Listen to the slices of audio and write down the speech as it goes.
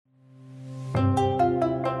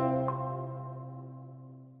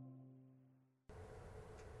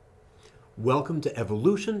Welcome to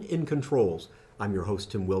Evolution in Controls. I'm your host,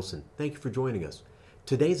 Tim Wilson. Thank you for joining us.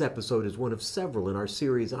 Today's episode is one of several in our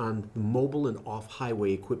series on the mobile and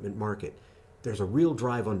off-highway equipment market. There's a real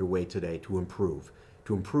drive underway today to improve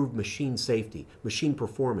machine safety, machine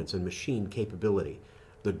performance, and machine capability.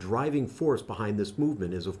 The driving force behind this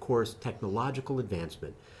movement is, of course, technological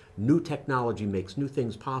advancement. New technology makes new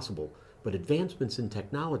things possible, but advancements in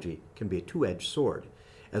technology can be a two-edged sword.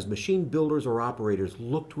 As machine builders or operators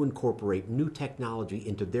look to incorporate new technology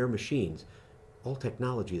into their machines, all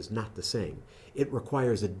technology is not the same. It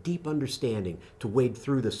requires a deep understanding to wade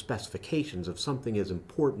through the specifications of something as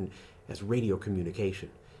important as radio communication.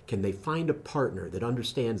 Can they find a partner that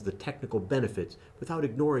understands the technical benefits without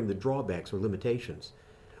ignoring the drawbacks or limitations?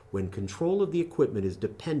 When control of the equipment is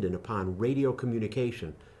dependent upon radio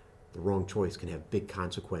communication, the wrong choice can have big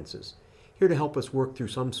consequences. Here to help us work through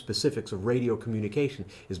some specifics of radio communication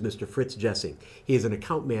is Mr. Fritz Jessing. He is an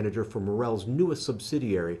account manager for Marel's newest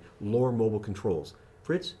subsidiary, Lohr Mobile Controls.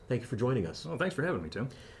 Fritz, thank you for joining us. Well, thanks for having me, Tim.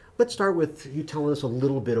 Let's start with you telling us a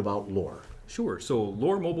little bit about Lohr. Sure. So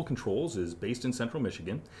Lohr Mobile Controls is based in Central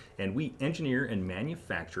Michigan, and we engineer and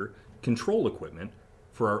manufacture control equipment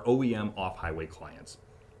for our OEM off-highway clients.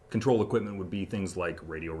 Control equipment would be things like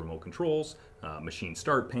radio remote controls, machine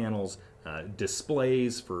start panels,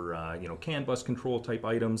 displays for CAN bus control type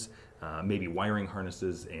items, maybe wiring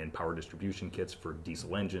harnesses and power distribution kits for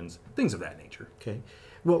diesel engines, things of that nature. Okay.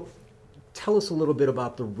 Well, tell us a little bit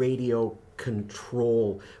about the radio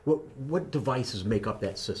control. What devices make up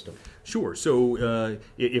that system? Sure. So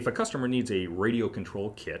if a customer needs a radio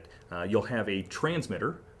control kit, you'll have a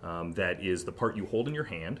transmitter that is the part you hold in your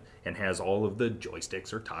hand and has all of the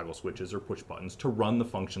joysticks or toggle switches or push buttons to run the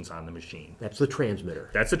functions on the machine. That's the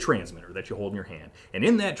transmitter. That's a transmitter that you hold in your hand. And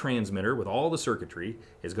in that transmitter, with all the circuitry,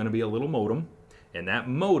 is going to be a little modem, and that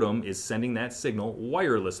modem is sending that signal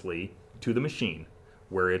wirelessly to the machine,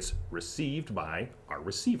 where it's received by our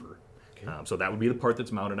receiver. Okay. So that would be the part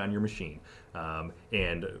that's mounted on your machine.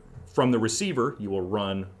 And from the receiver, you will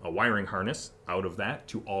run a wiring harness out of that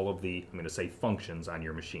to all of the, I'm going to say, functions on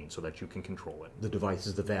your machine so that you can control it. The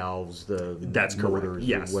devices, the valves, the That's motors, correct.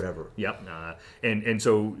 Yes. Whatever. Yep. And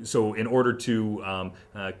so in order to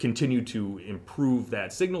continue to improve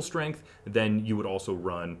that signal strength, then you would also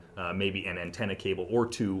run maybe an antenna cable or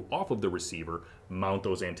two off of the receiver, mount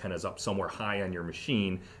those antennas up somewhere high on your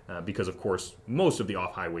machine because, of course, most of the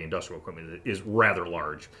off-highway industrial equipment is rather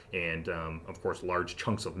large. And, of course, large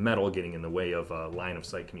chunks of metal getting in the way of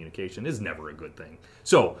line-of-sight communication is never a good thing.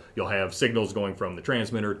 So you'll have signals going from the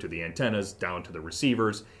transmitter to the antennas down to the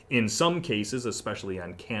receivers. In some cases, especially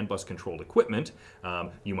on CAN bus controlled equipment,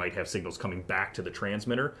 you might have signals coming back to the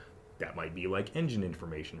transmitter. That might be like engine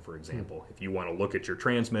information, for example. If you want to look at your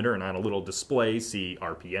transmitter and on a little display see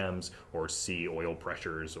RPMs or see oil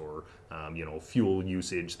pressures or fuel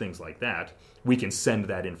usage, things like that, we can send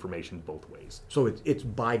that information both ways. So it's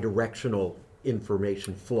bidirectional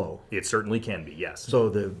information flow. It certainly can be, yes. So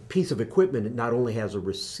the piece of equipment, it not only has a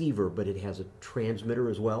receiver, but it has a transmitter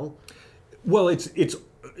as well? Well,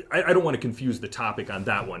 I don't want to confuse the topic on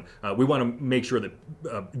that one. We want to make sure that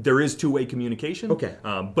there is two-way communication. Okay.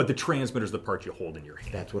 But the transmitter is the part you hold in your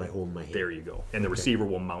hand. That's what I hold in my hand. There you go. And the receiver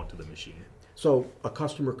will mount to the machine. So a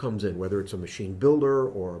customer comes in, whether it's a machine builder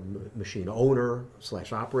or a machine owner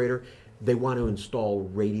 / operator, they want to install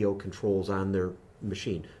radio controls on their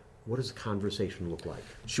machine. What does the conversation look like?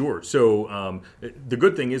 Sure. So the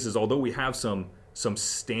good thing is although we have some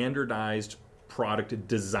standardized product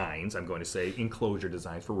designs, I'm going to say enclosure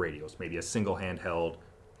designs for radios, maybe a single handheld,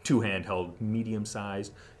 two handheld,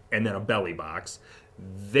 medium-sized, and then a belly box.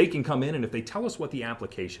 They can come in, and if they tell us what the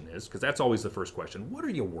application is, because that's always the first question, what are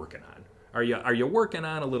you working on? Are you working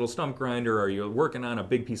on a little stump grinder? Are you working on a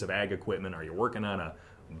big piece of ag equipment? Are you working on a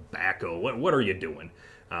backhoe? What are you doing?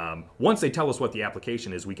 Once they tell us what the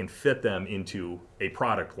application is, we can fit them into a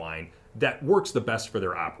product line that works the best for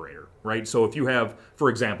their operator, right? So if you have, for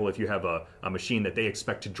example, a machine that they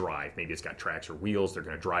expect to drive, maybe it's got tracks or wheels, they're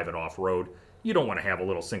going to drive it off-road, you don't want to have a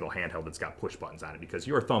little single handheld that's got push buttons on it because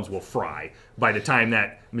your thumbs will fry by the time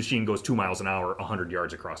that machine goes 2 miles an hour, 100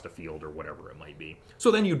 yards across the field or whatever it might be.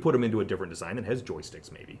 So then you'd put them into a different design that has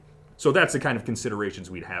joysticks maybe. So that's the kind of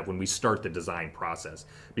considerations we'd have when we start the design process.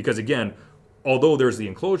 Because again, although there's the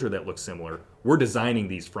enclosure that looks similar, we're designing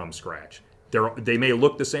these from scratch. They may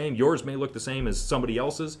look the same, yours may look the same as somebody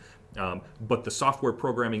else's, but the software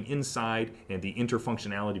programming inside and the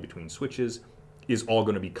interfunctionality between switches is all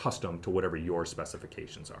going to be custom to whatever your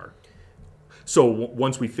specifications are. So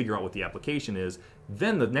once we figure out what the application is,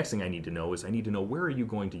 then the next thing I need to know is I need to know where are you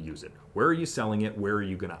going to use it? Where are you selling it? Where are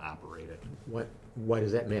you going to operate it? Why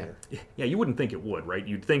does that matter? Yeah, you wouldn't think it would, right?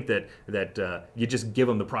 You'd think that you just give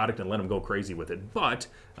them the product and let them go crazy with it. But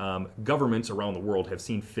governments around the world have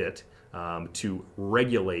seen fit to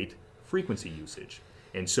regulate frequency usage.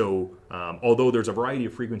 And so, although there's a variety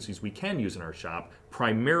of frequencies we can use in our shop,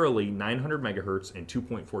 primarily 900 megahertz and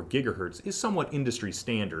 2.4 gigahertz is somewhat industry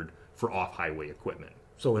standard for off-highway equipment.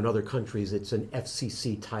 So in other countries, it's an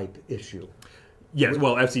FCC type issue. Yes,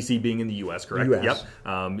 well, FCC being in the U.S., correct? US.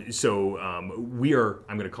 Yep. So we are,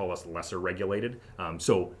 I'm going to call us lesser regulated.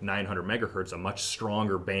 So 900 megahertz, a much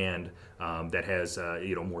stronger band that has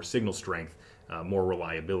more signal strength, more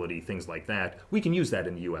reliability, things like that. We can use that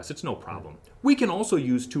in the U.S. It's no problem. We can also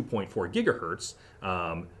use 2.4 gigahertz,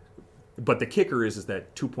 but the kicker is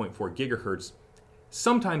that 2.4 gigahertz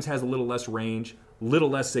sometimes has a little less range, little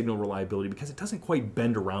less signal reliability because it doesn't quite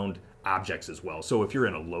bend around objects as well. So if you're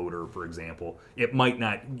in a loader, for example, it might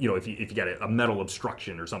not, if you got a metal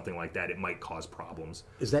obstruction or something like that, it might cause problems.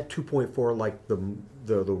 Is that 2.4 like the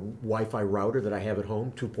Wi-Fi router that I have at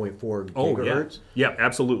home, 2.4 gigahertz? Yeah,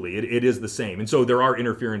 absolutely. It is the same. And so there are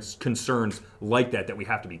interference concerns like that we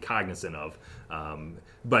have to be cognizant of.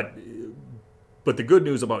 But the good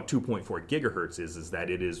news about 2.4 gigahertz is that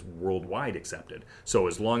it is worldwide accepted. So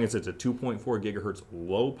as long as it's a 2.4 gigahertz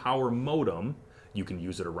low power modem, you can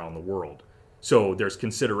use it around the world. So there's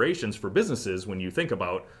considerations for businesses when you think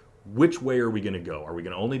about which way are we going to go? Are we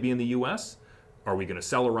going to only be in the US? Are we going to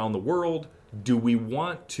sell around the world? Do we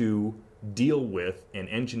want to deal with and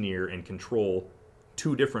engineer and control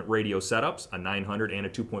two different radio setups, a 900 and a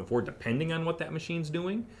 2.4, depending on what that machine's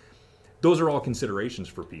doing? Those are all considerations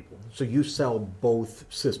for people. So you sell both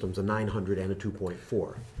systems, a 900 and a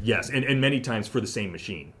 2.4? Yes, and many times for the same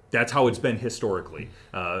machine. That's how it's been historically,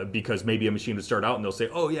 because maybe a machine would start out and they'll say,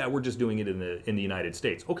 oh yeah, we're just doing it in the United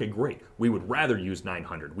States. Okay, great. We would rather use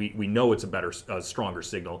 900. We know it's a better, stronger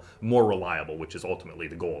signal, more reliable, which is ultimately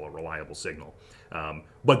the goal, a reliable signal.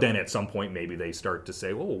 But then at some point, maybe they start to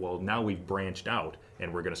say, oh, well, now we've branched out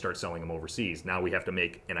and we're going to start selling them overseas. Now we have to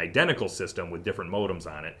make an identical system with different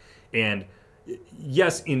modems on it. And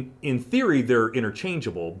yes, in theory, they're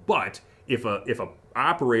interchangeable, but if a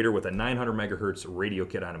operator with a 900 megahertz radio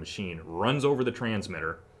kit on a machine runs over the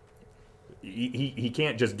transmitter, he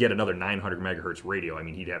can't just get another 900 megahertz radio. I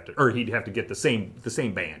mean, he'd have to get the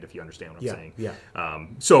same band, if you understand what I'm saying. Yeah.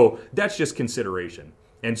 So that's just consideration.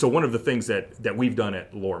 And so one of the things that we've done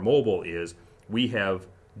at Lohr Mobile is we have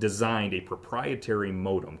designed a proprietary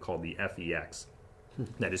modem called the FEX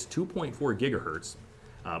that is 2.4 gigahertz,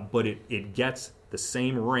 but it gets the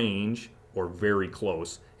same range or very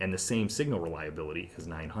close and the same signal reliability as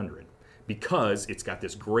 900 because it's got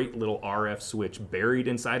this great little RF switch buried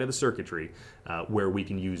inside of the circuitry where we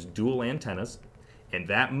can use dual antennas, and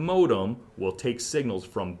that modem will take signals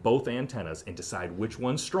from both antennas and decide which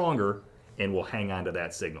one's stronger and will hang on to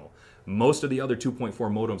that signal. Most of the other 2.4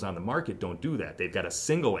 modems on the market don't do that. They've got a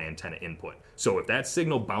single antenna input. So if that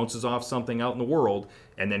signal bounces off something out in the world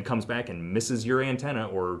and then comes back and misses your antenna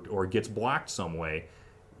or gets blocked some way,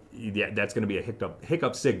 that's going to be a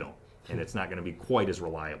hiccup signal, and it's not going to be quite as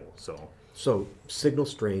reliable. So signal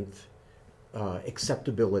strength,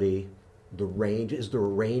 acceptability, the range. Is there a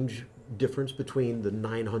range difference between the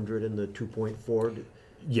 900 and the 2.4?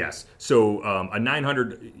 Yes. So a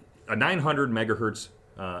 900 megahertz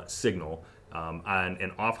signal on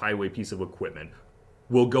an off-highway piece of equipment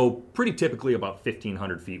will go pretty typically about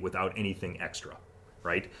 1,500 feet without anything extra,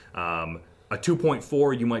 right? A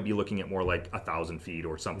 2.4, you might be looking at more like 1,000 feet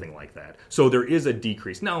or something like that. So there is a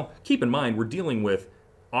decrease. Now, keep in mind, we're dealing with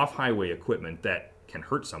off-highway equipment that can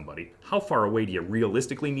hurt somebody. How far away do you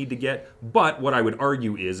realistically need to get? But what I would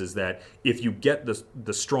argue is that if you get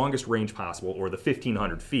the strongest range possible, or the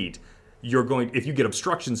 1,500 feet, if you get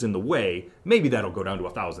obstructions in the way, maybe that'll go down to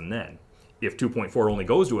 1,000 then. If 2.4 only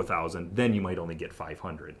goes to 1,000, then you might only get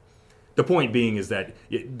 500. The point being is that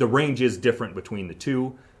the range is different between the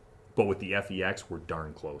two, but with the FEX, we're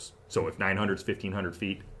darn close. So if 900 is 1,500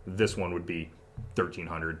 feet, this one would be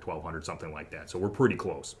 1,300, 1,200, something like that. So we're pretty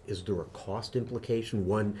close. Is there a cost implication?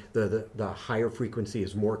 The higher frequency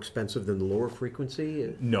is more expensive than the lower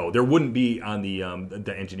frequency? No, there wouldn't be on the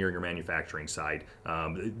engineering or manufacturing side.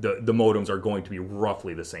 The modems are going to be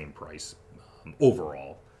roughly the same price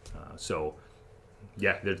overall.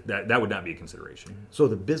 Yeah, that would not be a consideration. So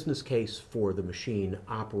the business case for the machine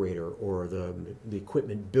operator or the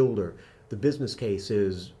equipment builder, the business case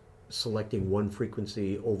is selecting one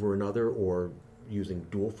frequency over another or using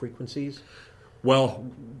dual frequencies? Well,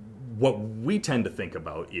 what we tend to think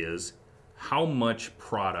about is how much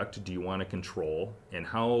product do you want to control and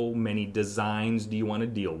how many designs do you want to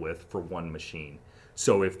deal with for one machine.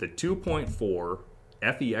 So if the 2.4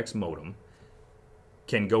 FEX modem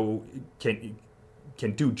can do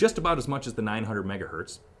just about as much as the 900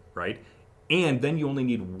 megahertz, right? And then you only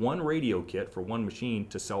need one radio kit for one machine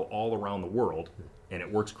to sell all around the world, and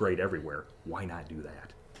it works great everywhere. Why not do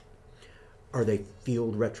that? Are they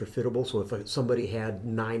field retrofittable? So if somebody had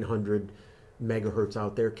 900 megahertz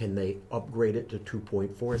out there, can they upgrade it to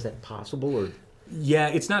 2.4? Is that possible? Or yeah,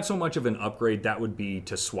 it's not so much of an upgrade. That would be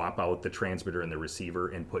to swap out the transmitter and the receiver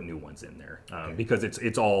and put new ones in there, because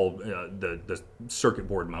it's all the circuit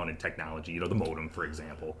board mounted technology. The modem, for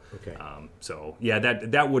example. Okay. So yeah,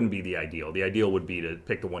 that wouldn't be the ideal. The ideal would be to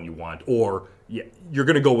pick the one you want, or you're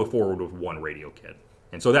going to go forward with one radio kit.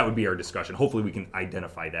 And so that would be our discussion. Hopefully, we can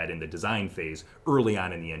identify that in the design phase early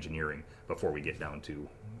on in the engineering before we get down to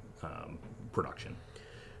production.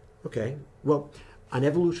 Okay. Well, on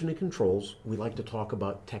Evolution in Controls, we like to talk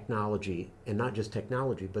about technology, and not just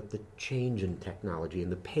technology, but the change in technology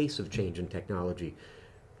and the pace of change in technology.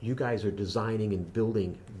 You guys are designing and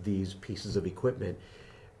building these pieces of equipment.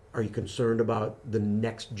 Are you concerned about the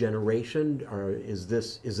next generation? Or is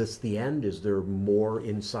this the end? Is there more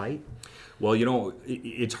in sight? Well,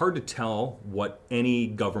 it's hard to tell what any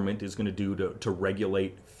government is going to do to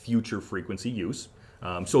regulate future frequency use.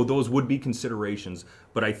 So those would be considerations.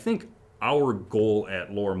 But I think our goal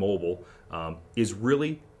at LoRa Mobile is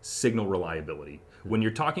really signal reliability. When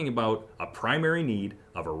you're talking about a primary need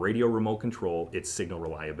of a radio remote control, it's signal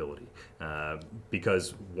reliability.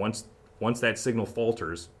 Because once that signal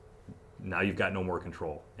falters, now you've got no more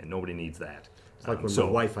control, and nobody needs that. It's like when the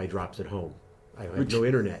Wi-Fi drops at home. I have no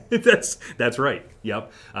internet. That's right.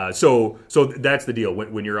 Yep. So that's the deal.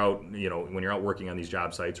 When you're out, when you're out working on these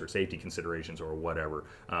job sites or safety considerations or whatever,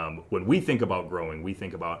 when we think about growing, we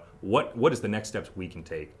think about what is the next steps we can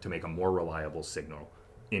take to make a more reliable signal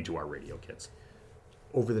into our radio kits.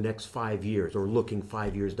 Over the next 5 years, or looking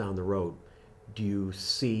 5 years down the road, do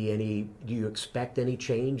you expect any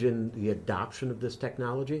change in the adoption of this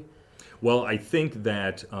technology? Well, I think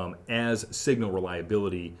that as signal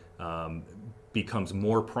reliability becomes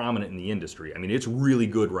more prominent in the industry, I mean, it's really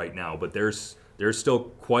good right now, but there's still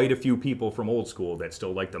quite a few people from old school that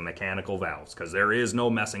still like the mechanical valves, because there is no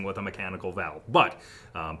messing with a mechanical valve. But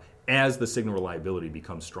as the signal reliability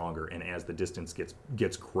becomes stronger and as the distance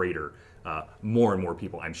gets greater, more and more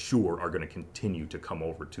people, I'm sure, are going to continue to come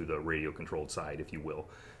over to the radio-controlled side, if you will.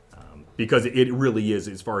 Because it really is,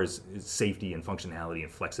 as far as safety and functionality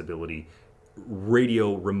and flexibility,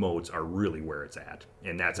 radio remotes are really where it's at.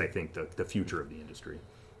 And that's, I think, the future of the industry.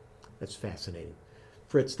 That's fascinating.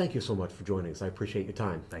 Fritz, thank you so much for joining us. I appreciate your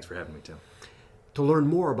time. Thanks for having me, Tim. To learn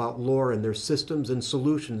more about LoRa and their systems and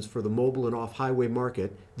solutions for the mobile and off-highway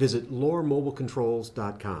market, visit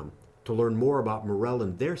LoRaMobileControls.com. To learn more about Marel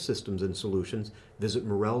and their systems and solutions, visit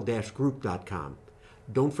Marel-Group.com.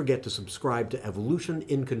 Don't forget to subscribe to Evolution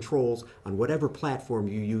in Controls on whatever platform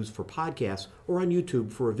you use for podcasts or on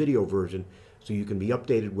YouTube for a video version, so you can be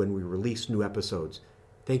updated when we release new episodes.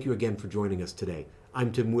 Thank you again for joining us today.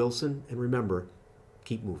 I'm Tim Wilson, and remember,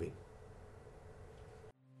 keep moving.